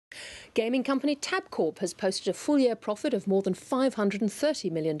Gaming company Tabcorp has posted a full-year profit of more than $530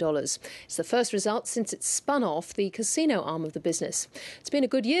 million. It's the first result since it spun off the casino arm of the business. It's been a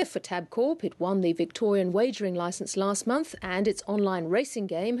good year for Tabcorp. It won the Victorian wagering licence last month and its online racing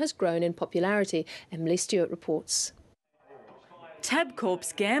game has grown in popularity. Emily Stewart reports.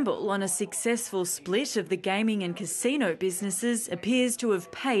 Tabcorp's gamble on a successful split of the gaming and casino businesses appears to have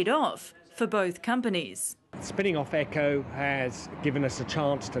paid off for both companies. Spinning off Echo has given us a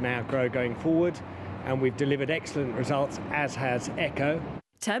chance to now grow going forward, and we've delivered excellent results, as has Echo.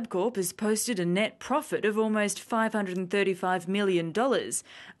 Tabcorp has posted a net profit of almost $535 million,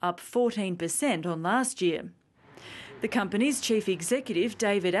 up 14% on last year. The company's chief executive,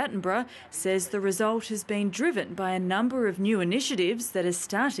 David Attenborough, says the result has been driven by a number of new initiatives that are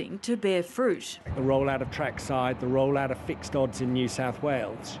starting to bear fruit. The rollout of trackside, the rollout of fixed odds in New South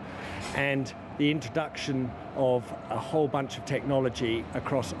Wales, and the introduction of a whole bunch of technology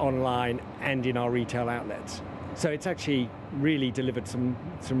across online and in our retail outlets. So it's actually really delivered some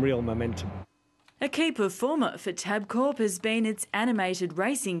real momentum. A key performer for Tabcorp has been its animated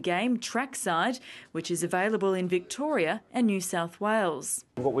racing game Trackside, which is available in Victoria and New South Wales.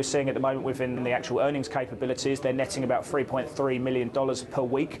 What we're seeing at the moment within the actual earnings capabilities, they're netting about $3.3 million per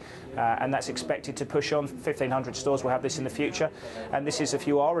week, and that's expected to push on. 1,500 stores will have this in the future, and this is, if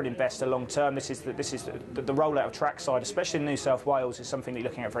you are an investor long term, this is the rollout of Trackside, especially in New South Wales, is something that you're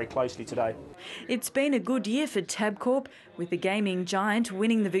looking at very closely today. It's been a good year for Tabcorp, with the gaming giant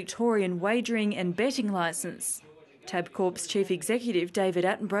winning the Victorian wagering and betting licence. Tabcorp's chief executive, David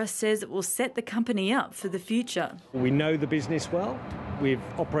Attenborough, says it will set the company up for the future. We know the business well. We've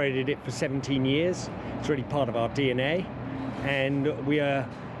operated it for 17 years. It's really part of our DNA. And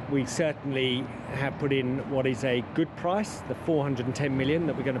we certainly have put in what is a good price, the $410 million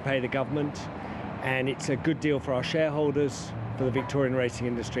that we're going to pay the government. And it's a good deal for our shareholders, for the Victorian racing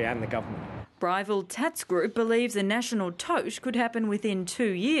industry and the government. Rival Tats Group believes a national tote could happen within 2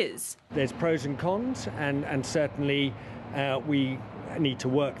 years. There's pros and cons, and certainly we need to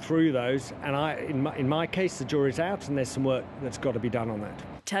work through those. And in my case, the jury's out, and there's some work that's got to be done on that.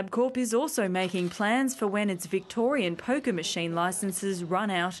 Tabcorp is also making plans for when its Victorian poker machine licences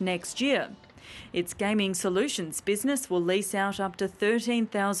run out next year. Its gaming solutions business will lease out up to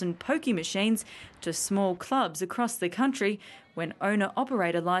 13,000 pokie machines to small clubs across the country when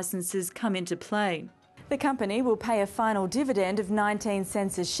owner-operator licences come into play. The company will pay a final dividend of 19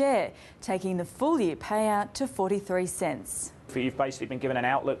 cents a share, taking the full-year payout to 43 cents. You've basically been given an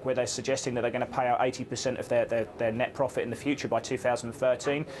outlook where they're suggesting that they're going to pay out 80% of their net profit in the future by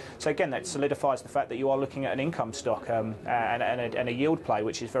 2013. So again, that solidifies the fact that you are looking at an income stock and a yield play,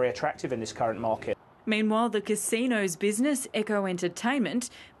 which is very attractive in this current market. Meanwhile, the casinos business, Echo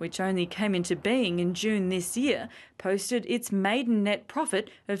Entertainment, which only came into being in June this year, posted its maiden net profit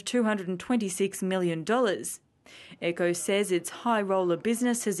of $226 million. Echo says its high roller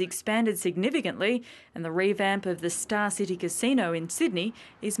business has expanded significantly and the revamp of the Star City Casino in Sydney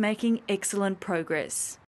is making excellent progress.